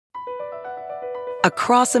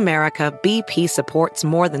Across America, BP supports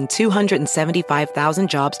more than 275,000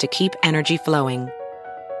 jobs to keep energy flowing.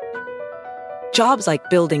 Jobs like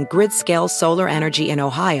building grid-scale solar energy in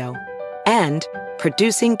Ohio and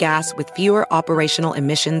producing gas with fewer operational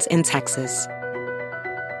emissions in Texas.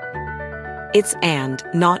 It's and,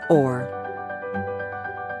 not or.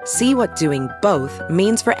 See what doing both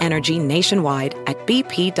means for energy nationwide at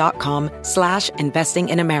bp.com/investing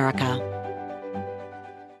in America.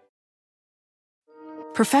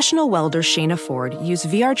 Professional welder Shayna Ford used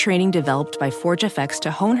VR training developed by ForgeFX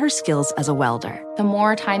to hone her skills as a welder. The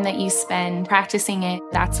more time that you spend practicing it,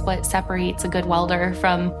 that's what separates a good welder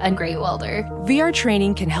from a great welder. VR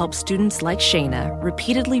training can help students like Shayna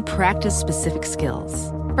repeatedly practice specific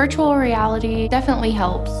skills. Virtual reality definitely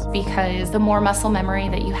helps because the more muscle memory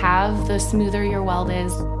that you have, the smoother your weld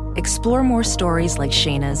is. Explore more stories like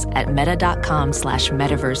Shayna's at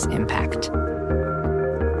meta.com/metaverseimpact.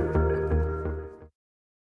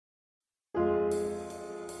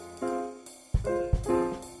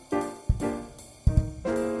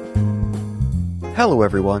 Hello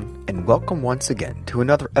everyone, and welcome once again to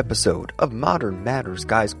another episode of Modern Matters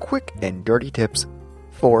Guy's quick and dirty tips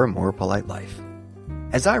for a more polite life.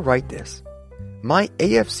 As I write this, my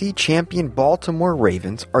AFC champion Baltimore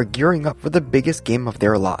Ravens are gearing up for the biggest game of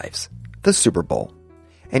their lives, the Super Bowl.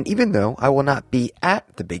 And even though I will not be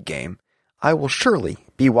at the big game, I will surely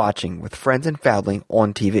be watching with friends and family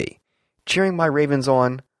on TV, cheering my Ravens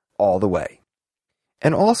on all the way.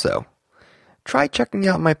 And also, try checking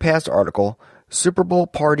out my past article, Super Bowl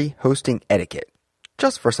Party Hosting Etiquette,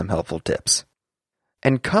 just for some helpful tips.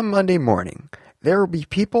 And come Monday morning, there will be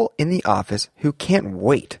people in the office who can't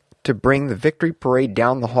wait to bring the victory parade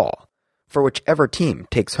down the hall for whichever team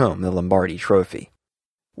takes home the Lombardi Trophy.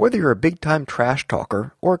 Whether you're a big-time trash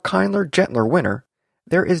talker or a kinder, gentler winner,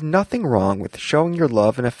 there is nothing wrong with showing your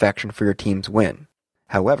love and affection for your team's win.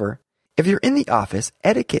 However, if you're in the office,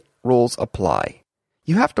 etiquette rules apply.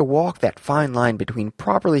 You have to walk that fine line between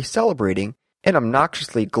properly celebrating and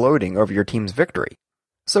obnoxiously gloating over your team's victory.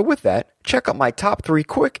 So with that, check out my top 3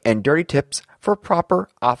 quick and dirty tips for proper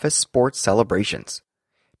office sports celebrations.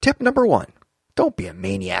 Tip number 1, don't be a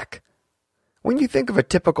maniac. When you think of a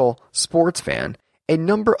typical sports fan, a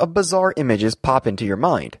number of bizarre images pop into your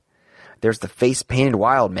mind. There's the face-painted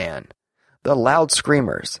wild man, the loud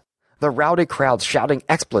screamers, the rowdy crowds shouting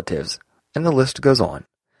expletives, and the list goes on.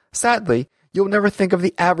 Sadly, you'll never think of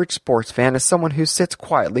the average sports fan as someone who sits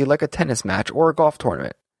quietly like a tennis match or a golf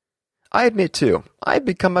tournament. I admit, too, I've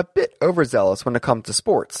become a bit overzealous when it comes to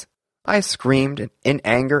sports. I screamed in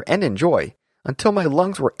anger and in joy until my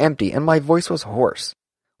lungs were empty and my voice was hoarse.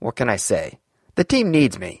 What can I say? The team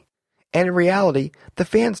needs me. And in reality, the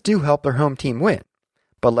fans do help their home team win.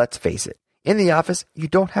 But let's face it, in the office, you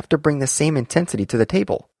don't have to bring the same intensity to the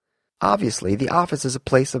table. Obviously, the office is a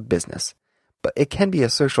place of business, but it can be a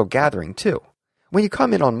social gathering too. When you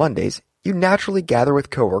come in on Mondays, you naturally gather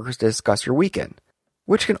with coworkers to discuss your weekend,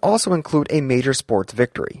 which can also include a major sports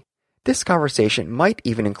victory. This conversation might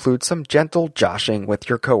even include some gentle joshing with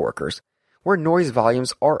your coworkers, where noise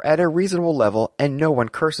volumes are at a reasonable level and no one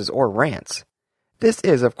curses or rants. This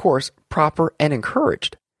is, of course, proper and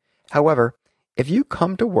encouraged. However, if you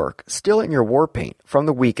come to work still in your war paint from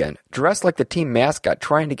the weekend, dressed like the team mascot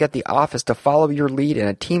trying to get the office to follow your lead in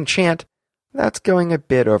a team chant, that's going a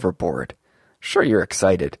bit overboard. Sure, you're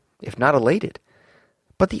excited, if not elated.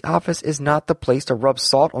 But the office is not the place to rub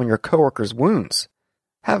salt on your coworkers' wounds.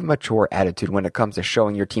 Have a mature attitude when it comes to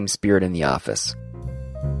showing your team spirit in the office.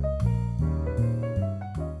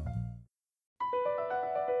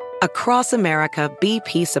 Across America,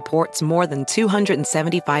 BP supports more than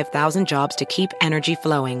 275,000 jobs to keep energy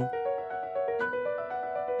flowing.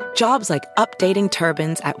 Jobs like updating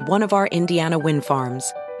turbines at one of our Indiana wind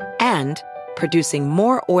farms and producing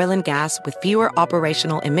more oil and gas with fewer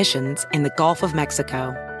operational emissions in the Gulf of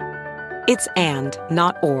Mexico. It's and,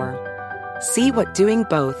 not or. See what doing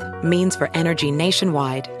both means for energy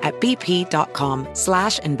nationwide at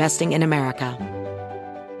bp.com/investing in America.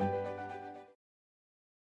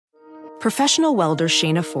 Professional welder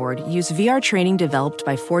Shayna Ford used VR training developed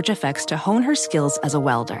by ForgeFX to hone her skills as a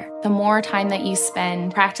welder. The more time that you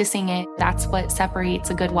spend practicing it, that's what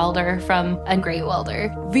separates a good welder from a great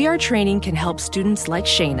welder. VR training can help students like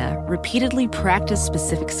Shayna repeatedly practice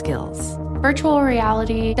specific skills. Virtual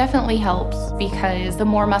reality definitely helps because the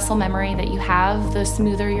more muscle memory that you have, the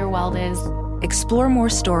smoother your weld is. Explore more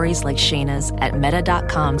stories like Shayna's at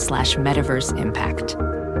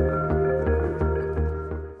meta.com/metaverseimpact.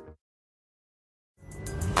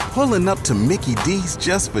 Pulling up to Mickey D's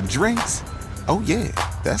just for drinks? Oh yeah,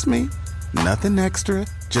 that's me. Nothing extra,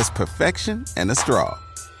 just perfection and a straw.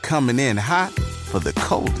 Coming in hot for the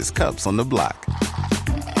coldest cups on the block.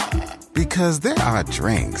 Because there are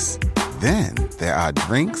drinks. Then there are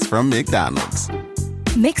drinks from McDonald's.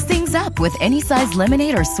 Mix things up with any size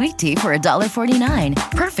lemonade or sweet tea for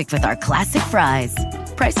 $1.49. Perfect with our classic fries.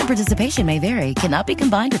 Price and participation may vary. Cannot be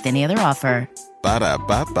combined with any other offer.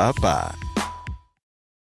 Ba-da-ba-ba-ba.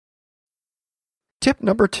 Tip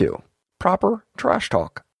number 2. Proper trash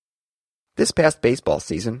talk. This past baseball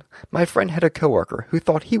season, my friend had a coworker who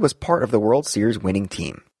thought he was part of the World Series winning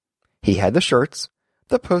team. He had the shirts,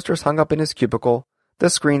 the posters hung up in his cubicle, the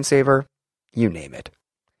screensaver, you name it.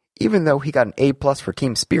 Even though he got an A+ for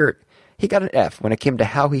team spirit, he got an F when it came to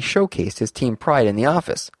how he showcased his team pride in the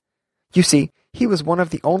office. You see, he was one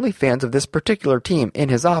of the only fans of this particular team in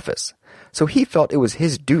his office, so he felt it was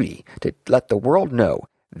his duty to let the world know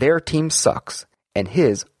their team sucks, and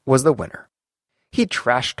his was the winner. He'd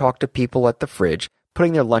trash talk to people at the fridge,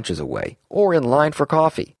 putting their lunches away, or in line for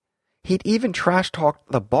coffee. He'd even trash talk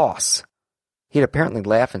the boss. He'd apparently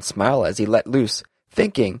laugh and smile as he let loose,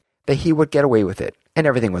 thinking that he would get away with it, and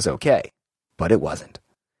everything was okay. But it wasn't.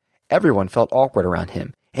 Everyone felt awkward around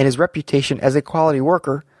him, and his reputation as a quality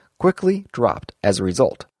worker quickly dropped as a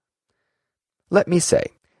result. Let me say,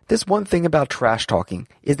 this one thing about trash talking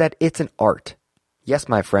is that it's an art. Yes,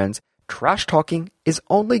 my friends, trash talking is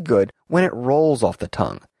only good when it rolls off the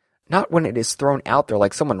tongue, not when it is thrown out there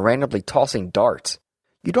like someone randomly tossing darts.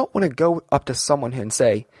 You don't want to go up to someone and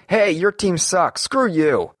say, "Hey, your team sucks, screw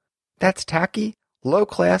you." That's tacky, low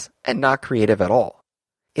class, and not creative at all.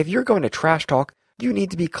 If you're going to trash talk, you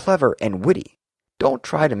need to be clever and witty. Don't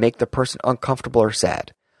try to make the person uncomfortable or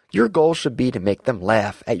sad. Your goal should be to make them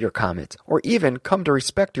laugh at your comments or even come to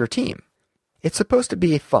respect your team. It's supposed to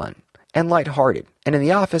be fun and lighthearted, and in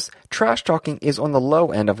the office, trash talking is on the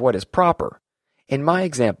low end of what is proper. In my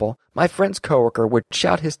example, my friend's coworker would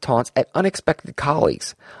shout his taunts at unexpected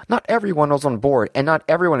colleagues. Not everyone was on board, and not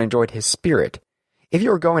everyone enjoyed his spirit. If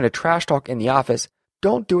you are going to trash talk in the office,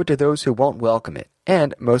 don't do it to those who won't welcome it,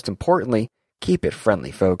 and, most importantly, keep it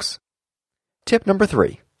friendly, folks. Tip number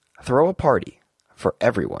 3. Throw a party for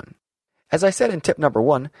everyone. As I said in tip number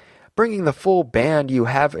 1, bringing the full band you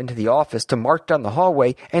have into the office to march down the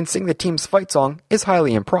hallway and sing the team's fight song is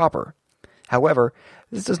highly improper. However,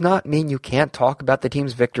 this does not mean you can't talk about the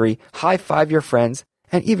team's victory, high-five your friends,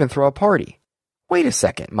 and even throw a party. Wait a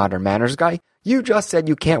second, Modern Manners guy. You just said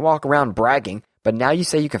you can't walk around bragging, but now you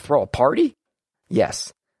say you can throw a party?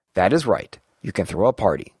 Yes, that is right. You can throw a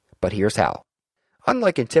party, but here's how.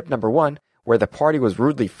 Unlike in tip number 1, where the party was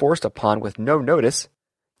rudely forced upon with no notice,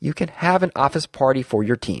 you can have an office party for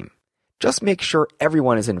your team. Just make sure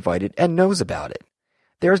everyone is invited and knows about it.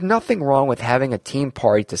 There is nothing wrong with having a team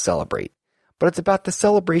party to celebrate, but it's about the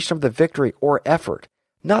celebration of the victory or effort,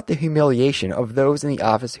 not the humiliation of those in the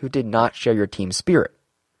office who did not share your team spirit.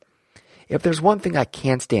 If there's one thing I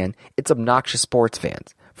can't stand, it's obnoxious sports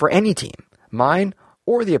fans, for any team, mine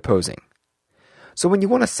or the opposing. So when you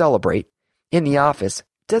want to celebrate, in the office,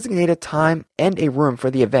 designate a time and a room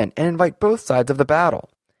for the event and invite both sides of the battle.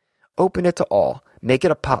 Open it to all, make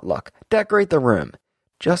it a potluck, decorate the room.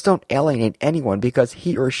 Just don't alienate anyone because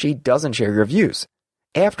he or she doesn't share your views.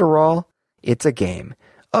 After all, it's a game,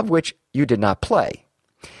 of which you did not play.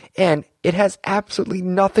 And it has absolutely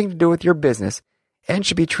nothing to do with your business and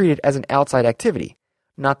should be treated as an outside activity,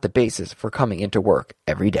 not the basis for coming into work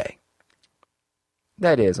every day.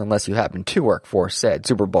 That is, unless you happen to work for said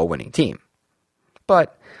Super Bowl winning team.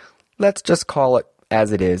 But let's just call it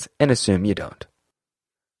as it is and assume you don't.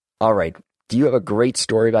 All right, do you have a great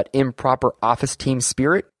story about improper office team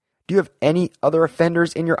spirit? Do you have any other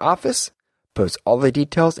offenders in your office? Post all the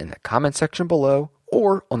details in the comment section below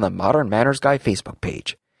or on the Modern Manners Guy Facebook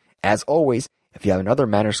page. As always, if you have another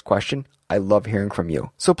manners question, I love hearing from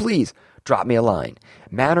you. So please drop me a line,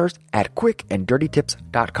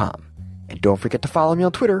 manners@quickanddirtytips.com. And don't forget to follow me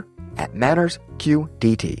on Twitter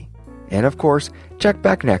 @MannersQDT. And of course, check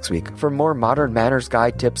back next week for more Modern Manners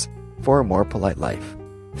Guy tips for a more polite life.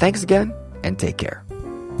 Thanks again, and take care.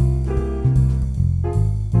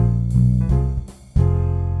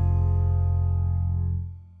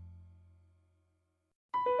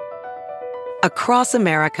 Across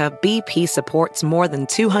America, BP supports more than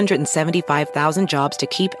 275,000 jobs to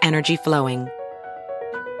keep energy flowing.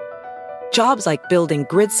 Jobs like building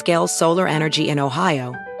grid-scale solar energy in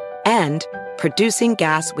Ohio and producing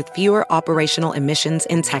gas with fewer operational emissions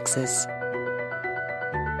in Texas.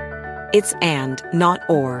 It's and, not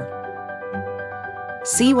or.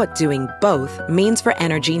 See what doing both means for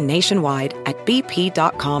energy nationwide at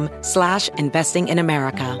bp.com/investing in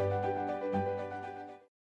America.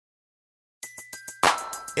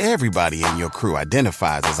 Everybody in your crew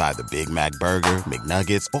identifies as either Big Mac Burger,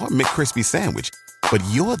 McNuggets, or McCrispy Sandwich. But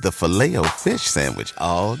you're the Filet-O-Fish Sandwich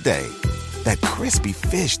all day. That crispy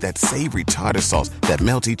fish, that savory tartar sauce, that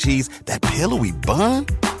melty cheese, that pillowy bun.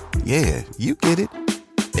 Yeah, you get it.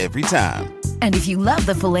 Every time. And if you love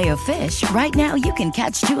the Filet-O-Fish, right now you can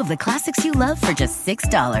catch 2 of the classics you love for just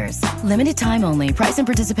 $6. Limited time only. Price and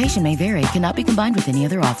participation may vary. Cannot be combined with any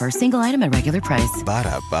other offer. Single item at regular price.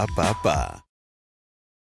 Ba-da-ba-ba-ba.